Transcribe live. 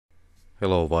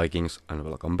Hello Vikings and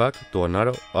welcome back to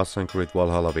another Assassin's Creed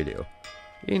Valhalla video.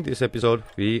 In this episode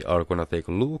we are gonna take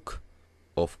a look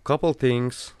of couple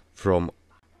things from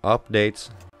updates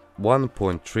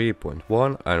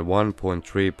 1.3.1 and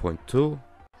 1.3.2.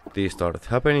 These started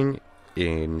happening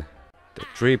in the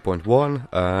 3.1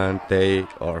 and they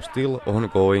are still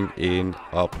ongoing in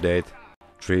update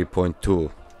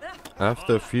 3.2.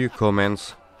 After a few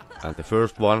comments, and the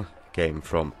first one came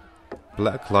from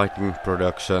Black Lightning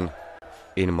Production.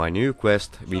 In my new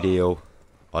quest video,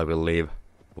 I will leave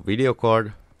a video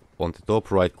card on the top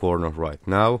right corner right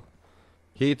now.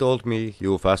 He told me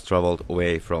you fast traveled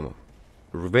away from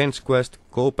Revenge quest,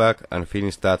 go back and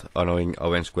finish that annoying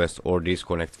Avenge quest or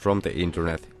disconnect from the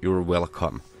internet, you're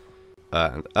welcome.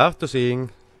 And after seeing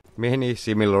many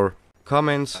similar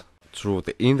comments through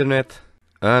the internet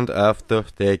and after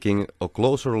taking a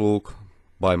closer look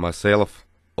by myself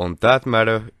on that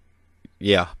matter,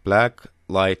 yeah, Black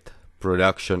Light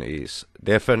Production is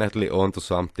definitely onto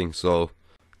something. So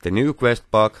the new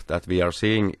quest bug that we are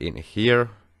seeing in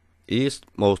here is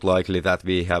most likely that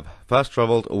we have fast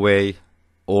traveled away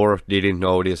or didn't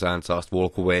notice and just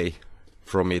walk away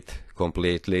from it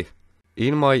completely.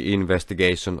 In my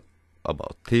investigation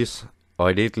about this,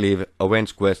 I did leave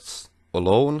Avenge quests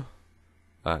alone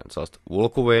and just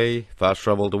walk away, fast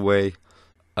traveled away,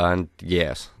 and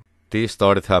yes, this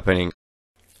started happening.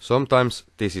 Sometimes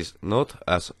this is not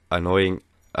as annoying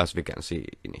as we can see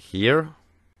in here,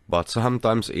 but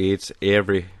sometimes it's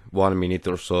every 1 minute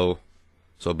or so.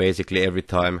 So basically every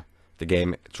time the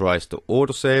game tries to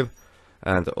autosave,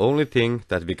 and the only thing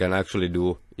that we can actually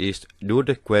do is do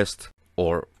the quest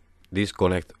or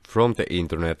disconnect from the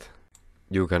internet.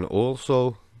 You can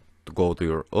also go to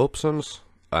your options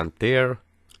and there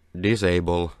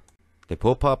disable the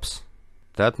pop-ups.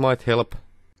 That might help.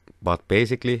 But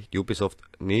basically Ubisoft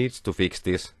needs to fix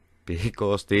this,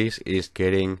 because this is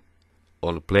getting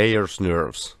on players'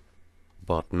 nerves.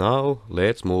 But now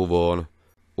let's move on.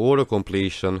 Auto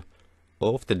completion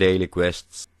of the daily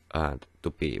quests, and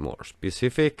to be more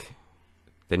specific,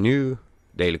 the new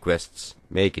daily quests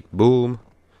make it boom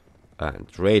and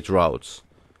raid routes.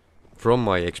 From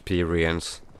my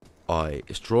experience, I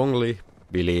strongly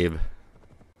believe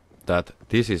that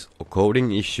this is a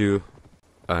coding issue.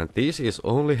 And this is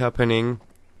only happening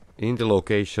in the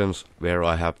locations where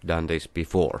I have done this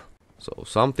before. So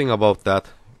something about that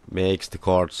makes the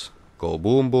cards go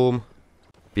boom boom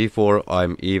before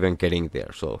I'm even getting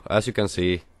there. So as you can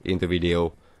see in the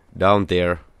video down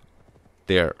there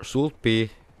should be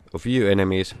a few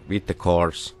enemies with the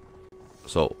cards.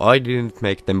 So I didn't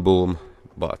make them boom,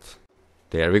 but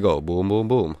there we go, boom boom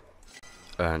boom.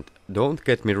 And don't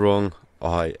get me wrong,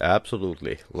 I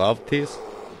absolutely love this.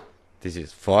 This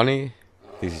is funny,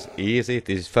 this is easy,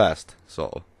 this is fast.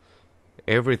 So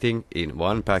everything in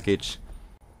one package.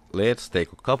 Let's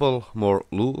take a couple more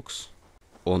looks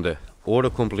on the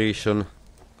auto completion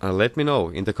and let me know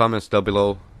in the comments down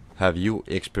below, have you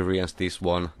experienced this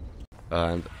one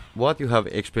and what you have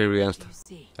experienced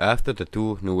after the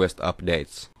two newest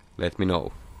updates. Let me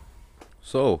know.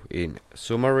 So in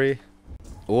summary,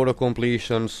 auto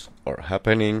completions are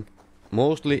happening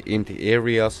mostly in the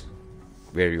areas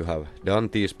where you have done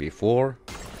this before,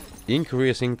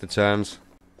 increasing the chance,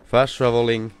 fast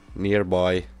traveling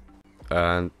nearby,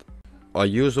 and I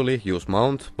usually use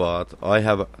mount, but I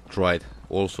have tried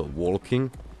also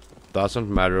walking, doesn't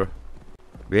matter.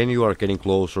 When you are getting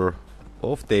closer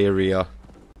of the area,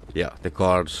 yeah, the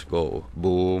cards go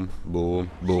boom,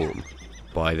 boom, boom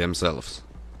by themselves.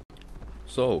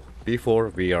 So before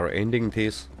we are ending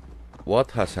this,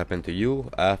 what has happened to you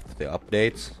after the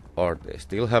updates? Are they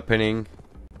still happening?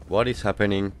 What is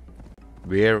happening,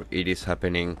 where it is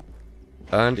happening,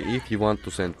 and if you want to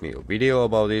send me a video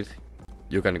about it,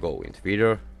 you can go in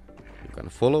Twitter, you can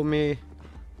follow me,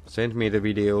 send me the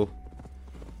video,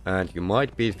 and you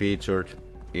might be featured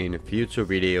in future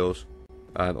videos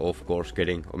and of course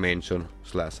getting a mention /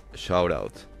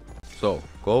 shoutout. So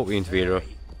go in Twitter,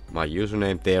 my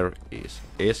username there is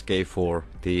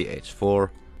SK4TH4.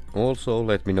 Also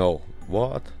let me know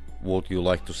what would you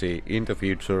like to see in the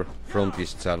future from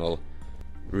this channel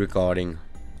regarding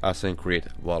Assassin's Creed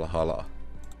Valhalla.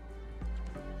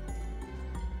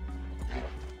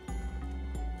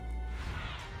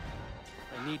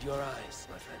 I need your eyes,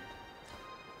 my friend.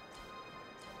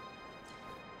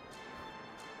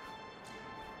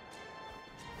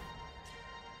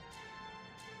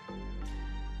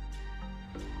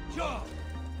 Sure.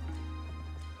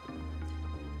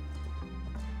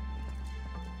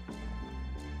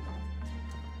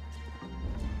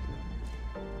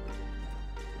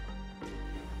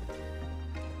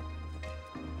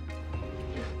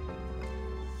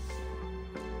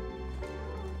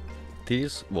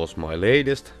 this was my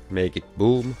latest Make It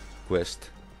Boom quest.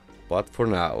 But for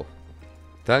now,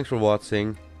 thanks for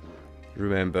watching.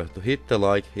 Remember to hit the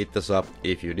like, hit the sub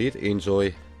if you did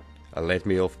enjoy, and let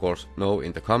me of course know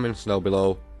in the comments down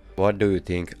below what do you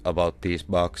think about these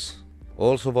bugs.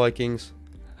 Also Vikings,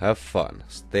 have fun,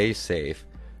 stay safe,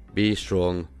 be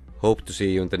strong, hope to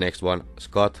see you in the next one.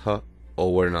 Skatha,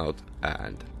 over and out,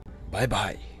 and bye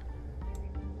bye.